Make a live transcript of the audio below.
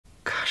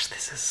gosh,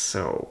 this is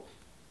so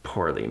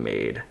poorly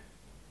made.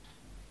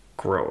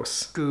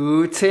 Gross.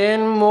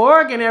 Guten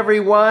Morgen,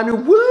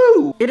 everyone.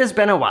 Woo! It has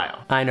been a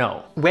while, I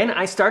know. When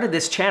I started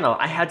this channel,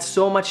 I had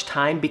so much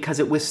time because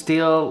it was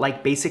still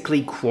like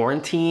basically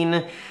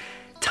quarantine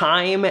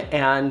time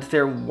and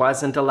there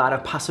wasn't a lot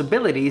of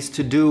possibilities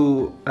to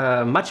do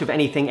much of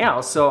anything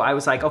else. So I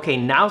was like, okay,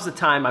 now's the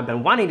time. I've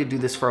been wanting to do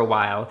this for a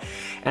while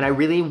and I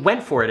really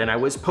went for it, and I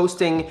was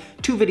posting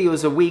 2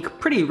 videos a week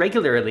pretty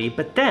regularly.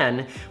 But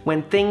then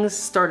when things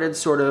started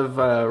sort of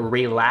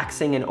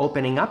relaxing and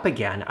opening up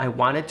again, I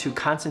wanted to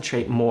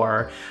concentrate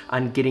more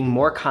on getting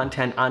more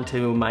content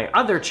onto my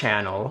other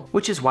channel,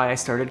 which is why I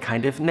started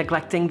kind of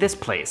neglecting this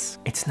place.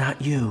 It's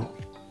not you,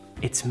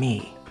 it's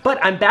me. But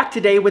I'm back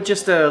today with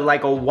just a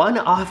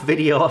one-off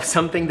video of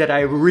something that I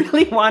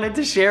really wanted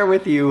to share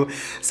with you,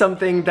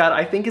 something that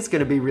I think is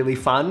gonna be really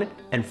fun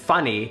and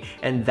funny,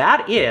 and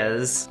that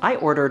is, I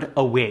ordered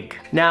a wig.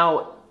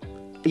 Now,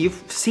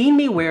 you've seen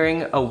me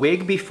wearing a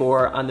wig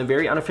before on the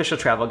very unofficial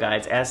travel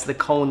guides as the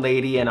cone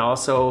lady and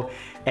also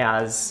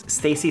as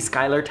Stacy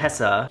Skylar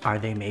Tessa. Are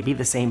they maybe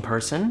the same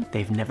person?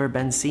 They've never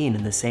been seen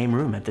in the same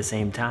room at the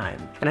same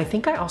time. And I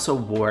think I also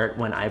wore it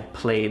when I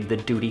played the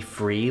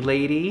duty-free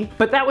lady,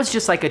 but that was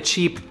just like a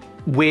cheap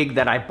wig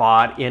that I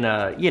bought in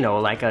a, you know,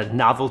 like a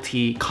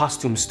novelty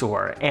costume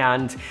store.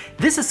 And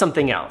this is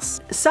something else.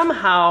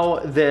 Somehow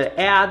the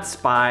ad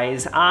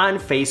spies on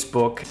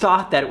Facebook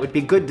thought that it would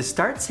be good to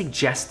start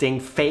suggesting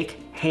fake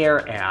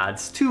hair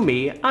ads to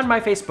me on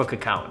my Facebook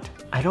account.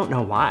 I don't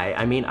know why.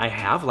 I mean, I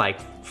have like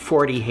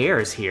 40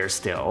 hairs here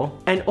still.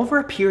 And over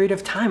a period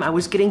of time, I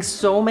was getting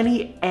so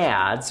many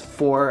ads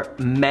for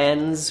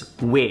men's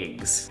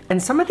wigs.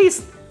 And some of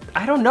these,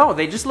 I don't know,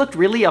 they just looked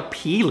really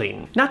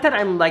appealing. Not that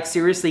I'm like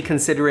seriously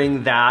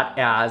considering that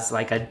as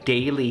like a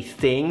daily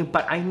thing,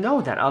 but I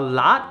know that a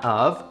lot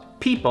of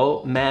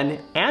people,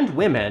 men and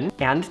women,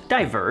 and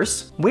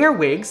diverse, wear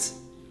wigs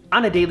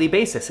on a daily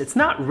basis. It's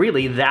not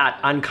really that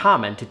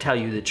uncommon, to tell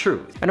you the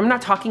truth. And I'm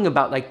not talking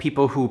about like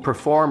people who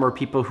perform or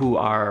people who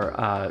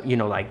are, you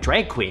know, like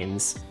drag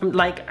queens.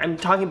 I'm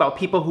talking about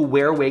people who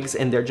wear wigs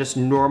in their just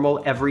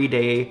normal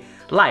everyday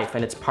life,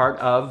 and it's part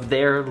of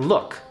their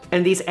look.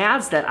 And these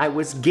ads that I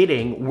was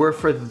getting were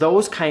for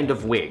those kind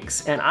of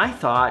wigs. And I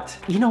thought,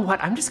 you know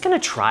what, I'm just gonna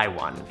try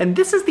one. And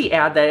this is the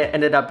ad that I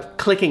ended up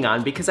clicking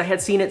on because I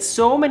had seen it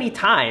so many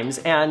times,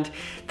 and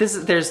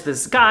there's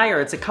this guy, or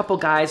it's a couple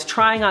guys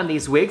trying on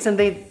these wigs, and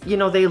they, you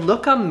know, they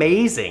look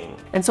amazing.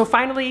 And so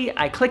finally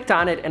I clicked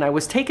on it and I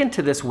was taken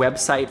to this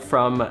website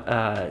from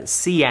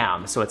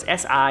Siyaam. So it's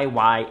SIYAAM.com.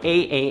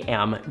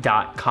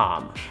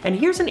 And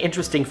here's an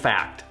interesting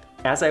fact.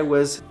 As I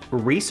was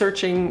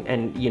researching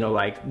and, you know,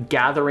 like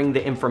gathering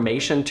the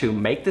information to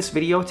make this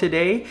video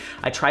today,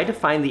 I tried to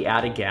find the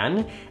ad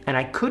again and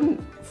I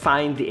couldn't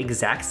find the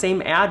exact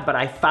same ad, but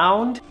I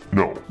found,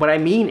 what I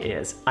mean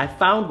is, I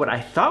found what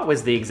I thought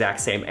was the exact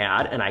same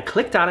ad and I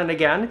clicked on it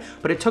again,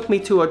 but it took me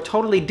to a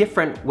totally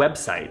different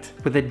website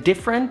with a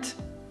different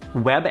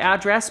web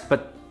address,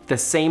 but the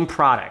same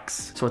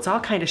products. So it's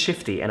all kind of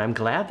shifty, and I'm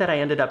glad that I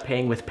ended up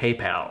paying with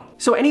PayPal.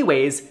 So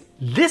anyways,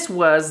 this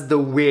was the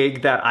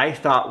wig that I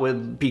thought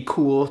would be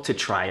cool to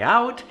try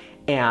out,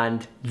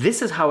 and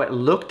this is how it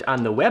looked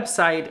on the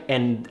website,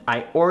 and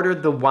I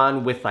ordered the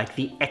one with like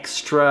the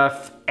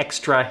extra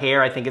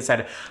hair. I think it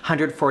said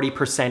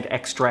 140%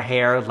 extra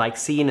hair like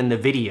seen in the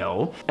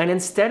video. And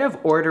instead of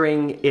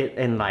ordering it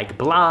in like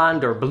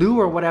blonde or blue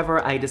or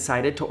whatever, I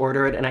decided to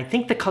order it, and I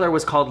think the color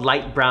was called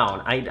light brown.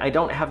 I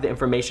don't have the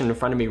information in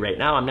front of me right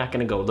now. I'm not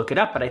gonna go look it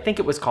up, but I think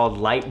it was called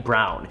light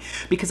brown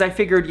because I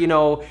figured, you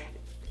know,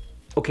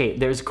 okay,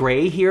 there's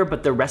gray here,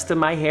 but the rest of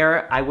my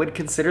hair, I would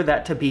consider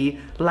that to be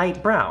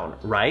light brown,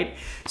 right?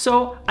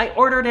 So I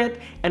ordered it,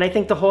 and I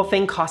think the whole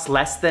thing cost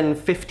less than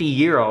 50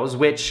 euros,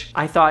 which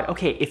I thought,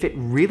 okay, if it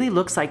really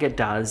looks like it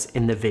does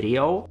in the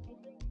video,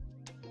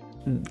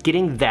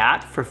 getting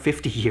that for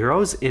 50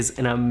 euros is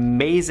an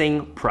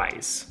amazing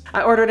price.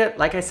 I ordered it,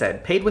 like I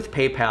said, paid with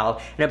PayPal,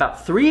 and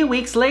about 3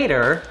 weeks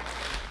later,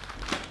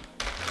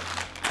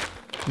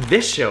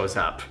 this shows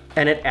up.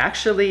 And it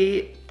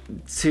actually,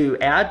 to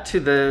add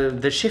to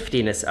the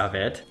shiftiness of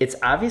it, it's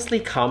obviously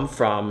come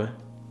from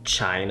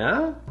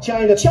China.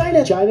 China.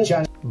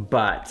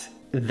 But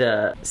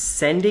the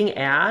sending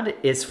ad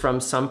is from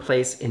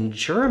someplace in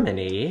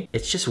Germany.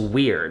 It's just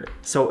weird.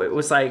 So it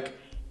was like,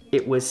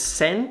 it was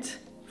sent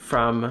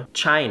from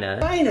China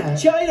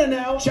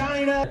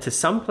to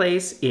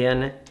someplace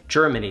in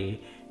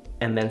Germany,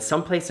 and then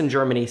someplace in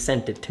Germany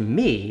sent it to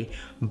me,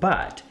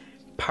 but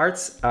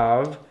parts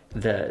of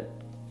the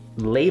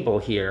label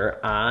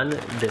here on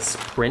this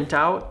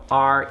printout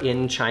are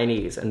in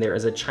Chinese, and there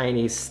is a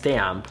Chinese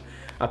stamp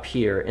up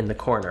here in the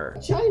corner.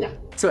 China.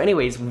 So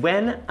anyways,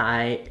 when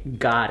I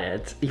got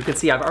it, you can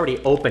see I've already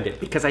opened it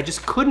because I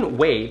just couldn't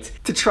wait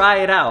to try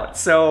it out.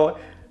 So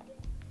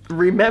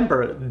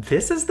remember,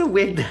 this is the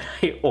wig that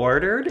I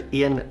ordered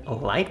in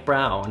light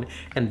brown,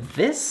 and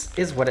this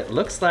is what it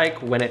looks like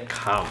when it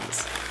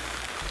comes.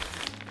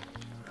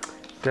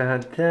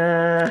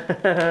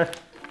 Da-da.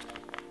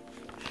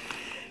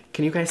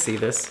 Can you guys see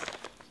this?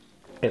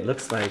 it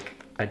looks like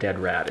a dead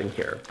rat in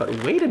here, but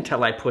wait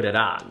until I put it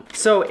on.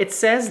 So it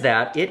says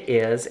that it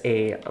is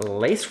a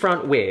lace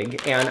front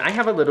wig, and I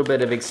have a little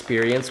bit of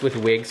experience with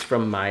wigs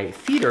from my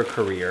theater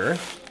career.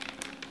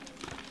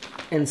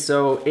 And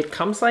so it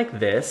comes like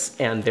this,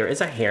 and there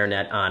is a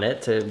hairnet on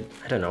it to,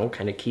 I don't know,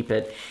 kind of keep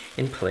it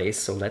in place.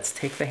 So let's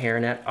take the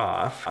hairnet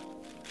off.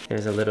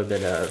 There's a little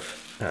bit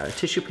of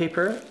tissue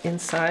paper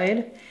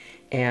inside.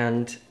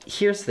 And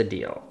here's the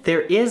deal.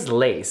 There is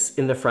lace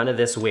in the front of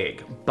this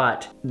wig,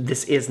 but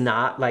this is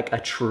not like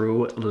a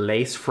true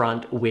lace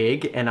front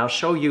wig, and I'll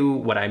show you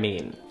what I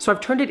mean. So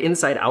I've turned it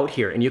inside out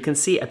here, and you can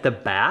see at the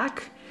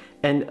back,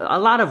 and a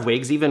lot of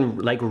wigs, even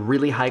like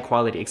really high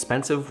quality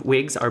expensive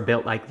wigs, are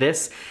built like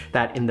this,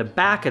 that in the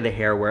back of the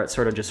hair where it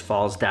sort of just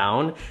falls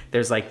down,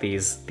 there's like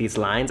these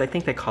lines. I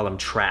think they call them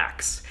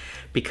tracks,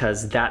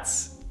 because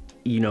that's,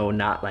 you know,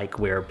 not like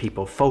where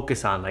people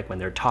focus on, like when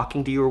they're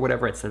talking to you or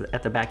whatever. It's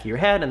at the back of your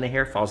head and the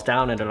hair falls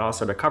down and it all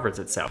sort of covers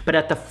itself. But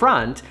at the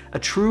front, a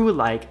true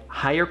like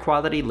higher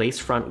quality lace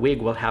front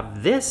wig will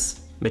have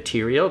this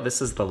material.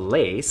 This is the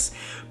lace,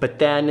 but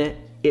then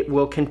it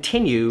will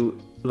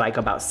continue like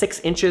about 6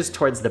 inches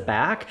towards the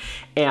back,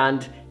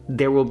 and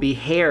there will be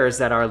hairs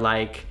that are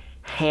like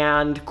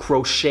hand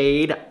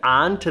crocheted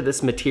onto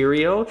this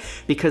material,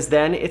 because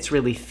then it's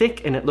really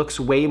thick and it looks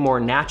way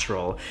more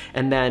natural.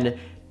 And then,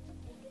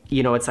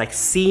 you know, it's like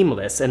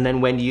seamless. And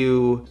then when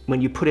you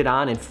put it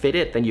on and fit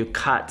it, then you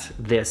cut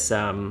this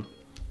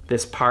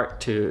this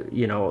part to,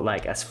 you know,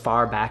 like as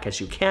far back as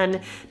you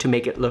can to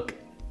make it look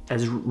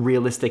as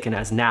realistic and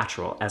as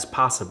natural as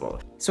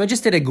possible. So I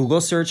just did a Google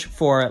search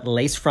for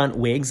lace front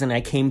wigs, and I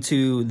came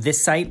to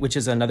this site, which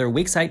is another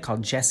wig site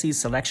called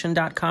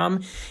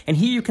jessieselection.com. And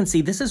here you can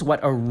see this is what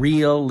a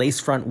real lace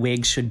front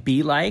wig should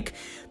be like,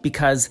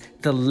 because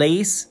the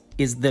lace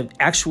is the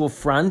actual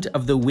front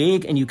of the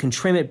wig, and you can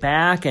trim it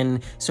back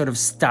and sort of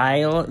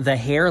style the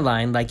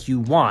hairline like you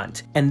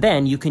want. And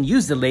then you can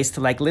use the lace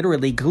to like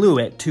literally glue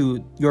it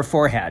to your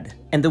forehead.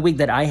 And the wig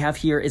that I have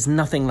here is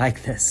nothing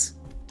like this.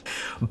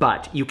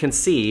 But you can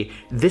see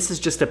this is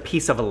just a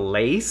piece of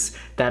lace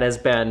that has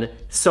been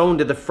sewn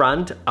to the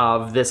front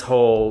of this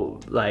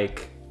whole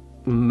like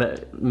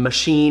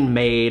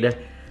machine-made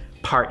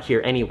part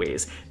here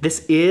anyways.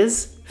 This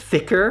is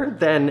thicker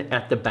than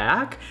at the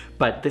back,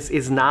 but this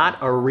is not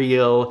a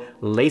real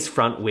lace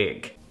front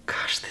wig.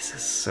 Gosh, this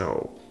is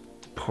so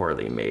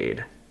poorly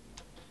made.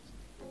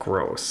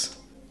 Gross.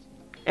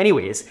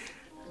 Anyways,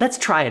 let's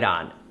try it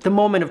on. The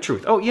moment of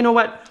truth. Oh, you know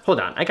what? Hold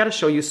on. I gotta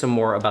show you some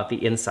more about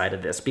the inside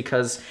of this,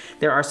 because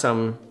there are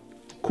some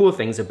cool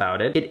things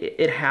about it.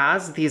 It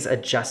has these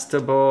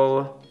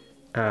adjustable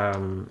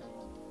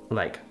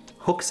like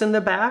hooks in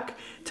the back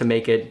to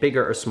make it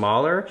bigger or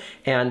smaller.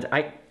 And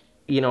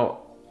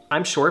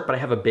I'm short, but I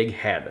have a big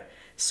head.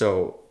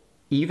 So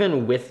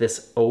even with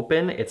this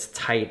open, it's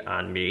tight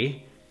on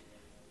me.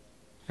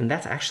 And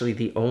that's actually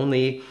the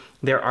only,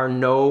 there are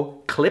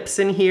no clips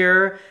in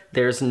here.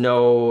 There's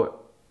no,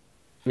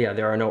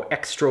 there are no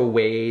extra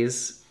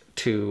ways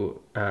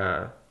to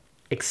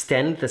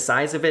extend the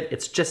size of it.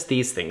 It's just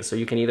these things. So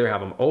you can either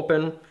have them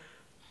open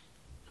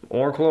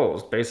or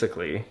closed,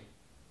 basically.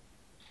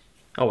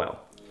 Oh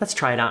well, let's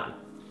try it on.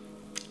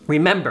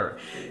 Remember,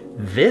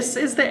 this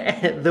is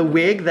the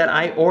wig that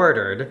I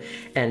ordered,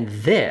 and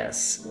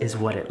this is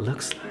what it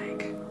looks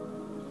like.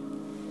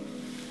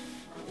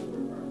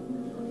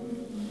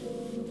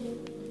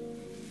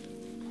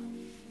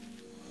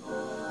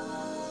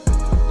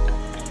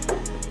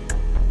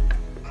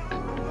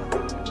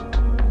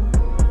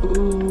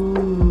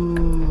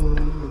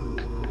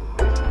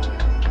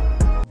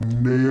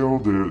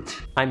 Nailed it.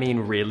 I mean,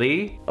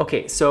 really?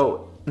 Okay,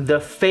 so the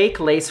fake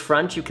lace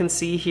front you can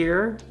see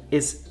here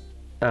is,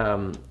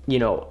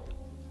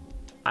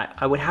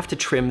 I would have to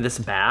trim this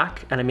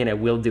back, and I mean, I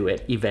will do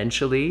it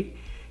eventually.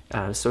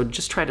 So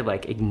just try to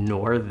like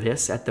ignore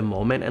this at the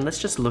moment, and let's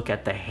just look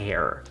at the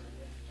hair.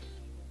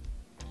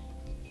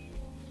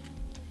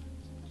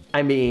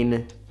 I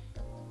mean,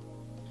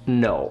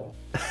 no.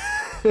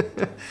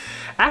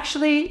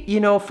 Actually,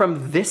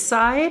 from this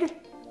side,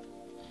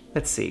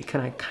 let's see,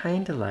 can I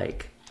kind of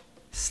like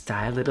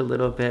style it a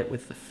little bit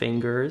with the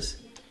fingers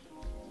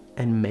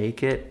and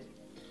make it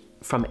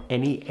from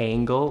any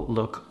angle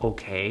look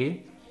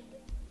okay?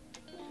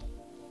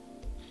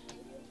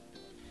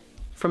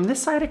 From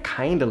this side, it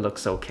kind of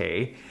looks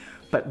okay,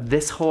 but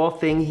this whole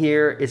thing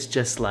here is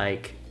just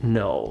like,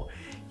 no.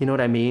 You know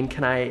what I mean?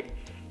 Can I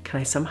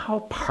somehow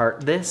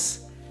part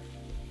this?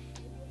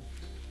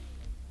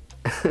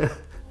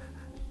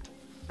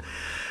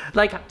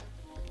 Like,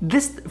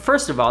 this,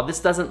 first of all, this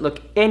doesn't look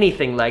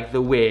anything like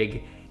the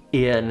wig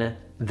in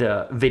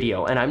the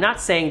video. And I'm not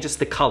saying just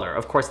the color.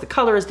 Of course, the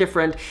color is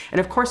different,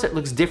 and of course it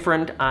looks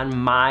different on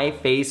my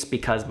face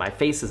because my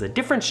face is a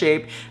different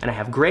shape, and I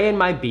have gray in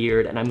my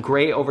beard, and I'm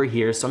gray over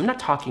here, so I'm not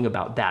talking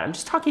about that. I'm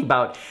just talking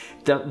about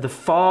the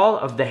fall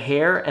of the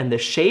hair and the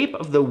shape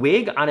of the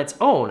wig on its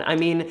own. I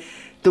mean,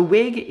 the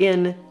wig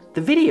in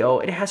the video,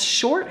 it has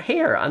short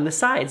hair on the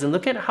sides, and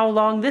look at how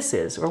long this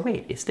is. Or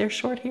wait, is there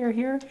short hair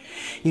here?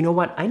 You know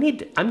what,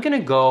 I'm gonna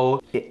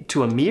go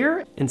to a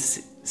mirror and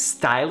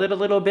style it a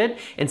little bit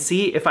and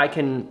see if I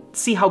can,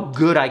 see how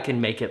good I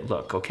can make it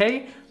look,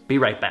 okay? Be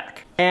right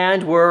back.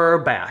 And we're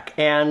back,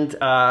 and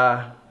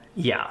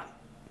yeah.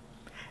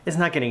 It's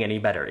not getting any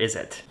better, is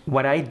it?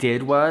 What I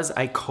did was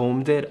I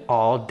combed it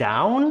all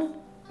down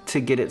to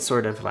get it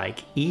sort of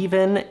like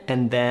even,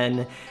 and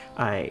then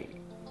I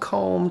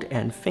combed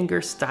and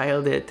finger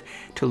styled it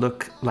to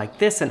look like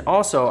this. And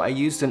also I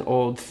used an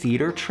old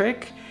theater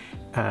trick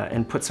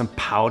and put some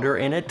powder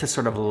in it to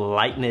sort of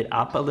lighten it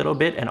up a little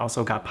bit, and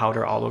also got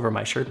powder all over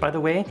my shirt, by the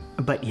way.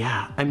 But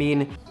yeah, I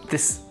mean,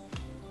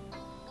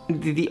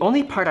 the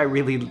only part I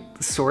really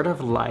sort of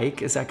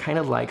like is I kind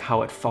of like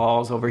how it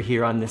falls over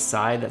here on this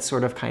side. That's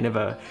sort of kind of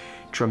a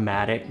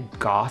dramatic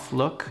goth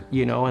look,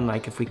 you know, and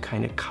like if we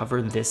kind of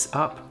cover this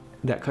up,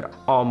 that could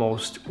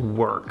almost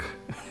work.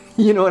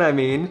 You know what I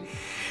mean?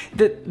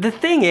 The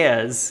thing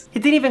is,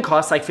 it didn't even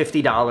cost like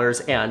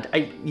 $50, and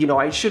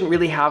I shouldn't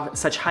really have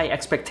such high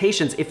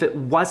expectations if it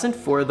wasn't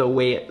for the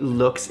way it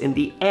looks in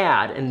the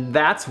ad, and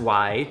that's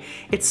why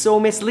it's so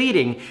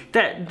misleading.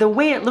 That the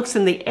way it looks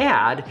in the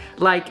ad,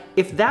 like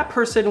if that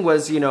person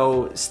was, you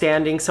know,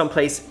 standing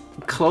someplace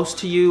close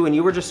to you and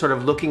you were just sort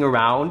of looking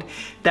around,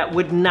 that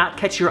would not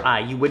catch your eye.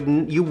 You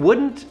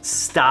wouldn't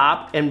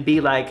stop and be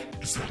like,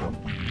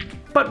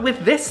 but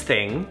with this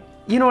thing,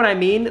 you know what I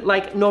mean?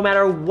 Like, no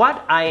matter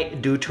what I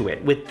do to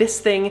it, with this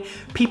thing,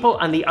 people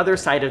on the other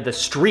side of the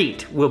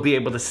street will be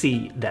able to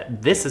see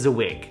that this is a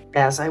wig.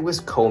 As I was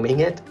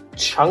combing it,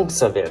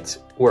 chunks of it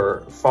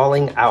were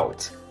falling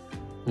out.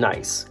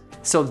 Nice.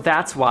 So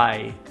that's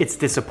why it's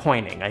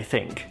disappointing, I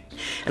think.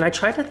 And I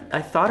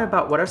thought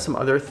about what are some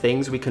other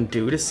things we can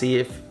do to see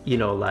if, you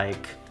know,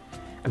 like,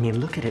 I mean,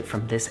 look at it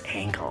from this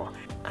angle.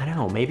 I don't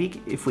know,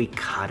 maybe if we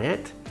cut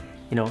it,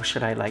 you know,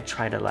 should I like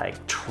try to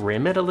like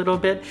trim it a little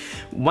bit?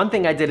 One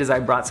thing I did is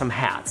I brought some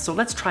hats. So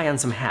let's try on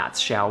some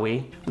hats, shall we?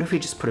 What if we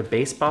just put a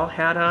baseball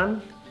hat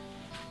on?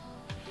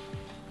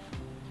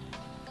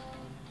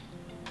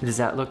 Does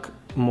that look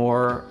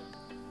more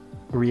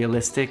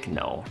realistic?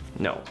 No,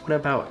 no. What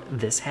about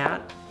this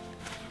hat?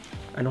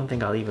 I don't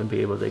think I'll even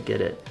be able to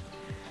get it.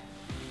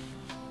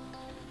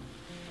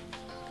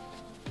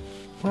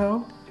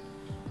 Well,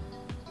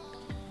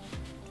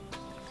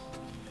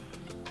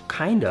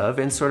 kind of,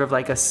 in sort of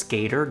like a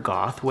skater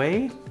goth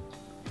way.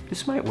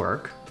 This might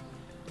work.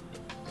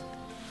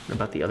 What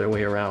about the other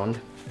way around?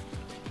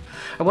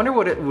 I wonder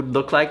what it would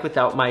look like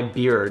without my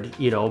beard,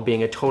 you know,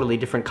 being a totally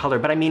different color.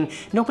 But I mean,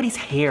 nobody's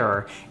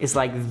hair is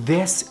like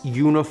this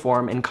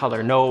uniform in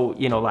color. No,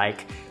 you know,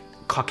 like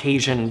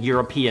Caucasian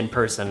European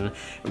person,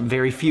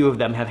 very few of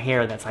them have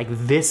hair that's like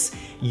this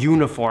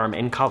uniform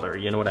in color,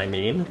 you know what I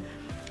mean?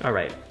 All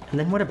right, and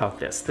then what about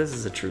this? This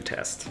is a true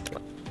test.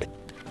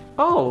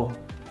 Oh.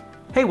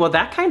 Hey, well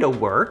that kind of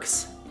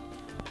works.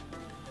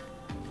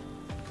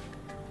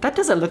 That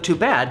doesn't look too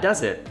bad,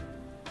 does it?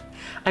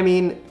 I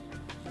mean,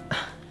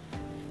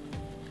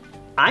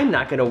 I'm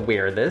not gonna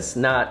wear this,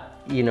 not,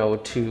 you know,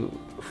 to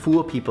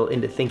fool people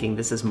into thinking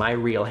this is my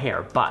real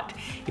hair, but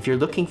if you're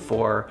looking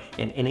for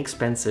an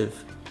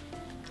inexpensive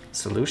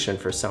solution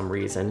for some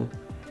reason,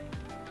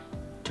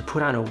 to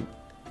put on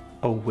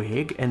a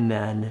wig, and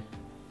then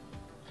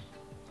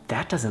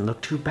that doesn't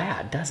look too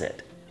bad, does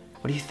it?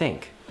 What do you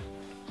think?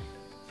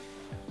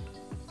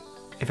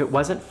 If it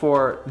wasn't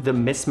for the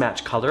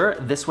mismatched color,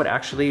 this would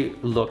actually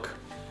look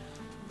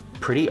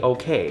pretty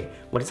okay.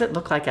 What does it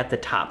look like at the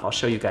top? I'll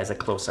show you guys a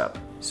close-up.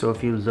 So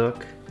if you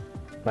look,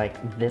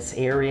 like this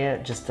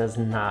area just does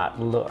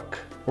not look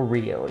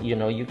real. You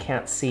know, you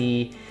can't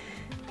see,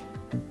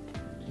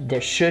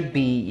 there should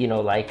be, you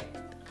know, like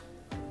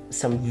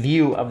some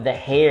view of the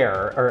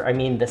hair, or I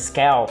mean the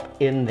scalp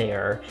in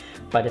there,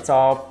 but it's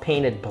all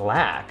painted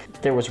black.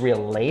 If there was real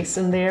lace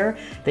in there,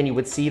 then you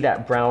would see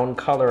that brown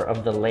color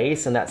of the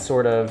lace, and that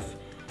sort of,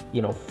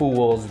 you know,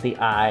 fools the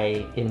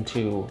eye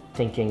into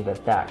thinking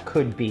that that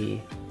could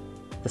be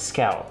the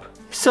scalp.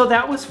 So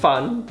that was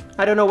fun.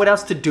 I don't know what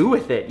else to do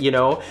with it, you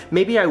know?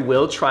 Maybe I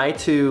will try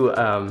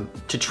to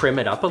trim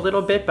it up a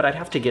little bit, but I'd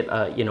have to get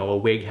a, you know, a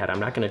wig head. I'm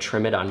not gonna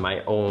trim it on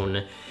my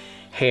own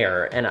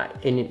hair.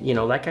 And you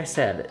know, like I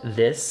said,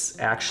 this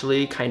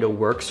actually kind of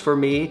works for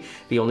me.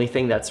 The only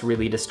thing that's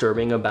really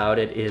disturbing about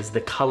it is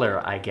the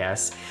color, I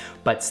guess.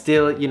 But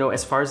still, you know,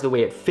 as far as the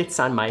way it fits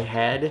on my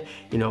head,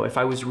 you know, if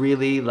I was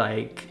really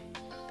like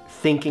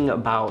thinking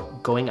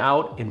about going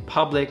out in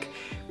public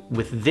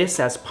with this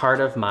as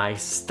part of my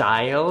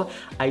style,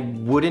 I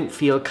wouldn't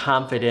feel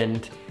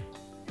confident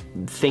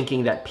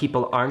thinking that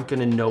people aren't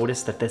gonna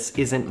notice that this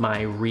isn't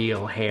my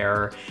real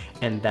hair,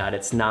 and that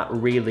it's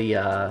not really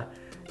a,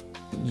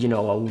 you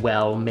know, a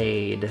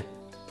well-made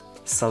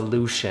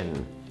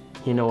solution.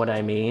 You know what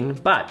I mean?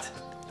 But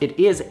it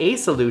is a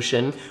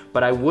solution,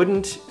 but I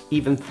wouldn't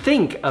even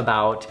think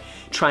about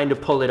trying to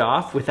pull it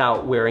off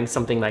without wearing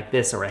something like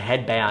this or a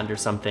headband or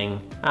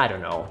something. I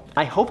don't know.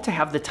 I hope to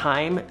have the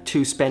time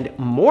to spend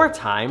more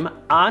time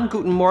on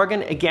Guten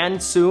Morgen again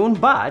soon,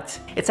 but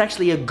it's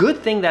actually a good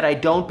thing that I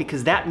don't,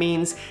 because that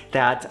means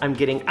that I'm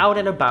getting out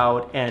and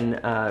about and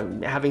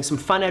having some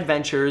fun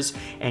adventures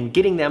and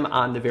getting them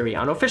on the very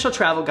unofficial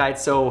travel guide.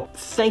 So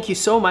thank you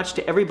so much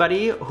to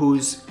everybody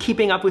who's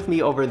keeping up with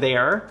me over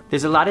there.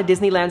 There's a lot of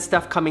Disneyland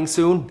stuff coming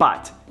soon,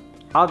 but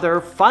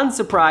other fun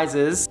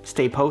surprises,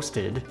 stay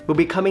posted, will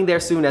be coming there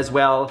soon as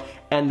well,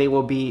 and they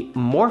will be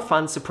more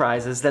fun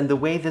surprises than the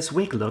way this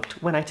wig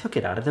looked when I took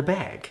it out of the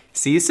bag.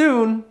 See you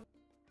soon!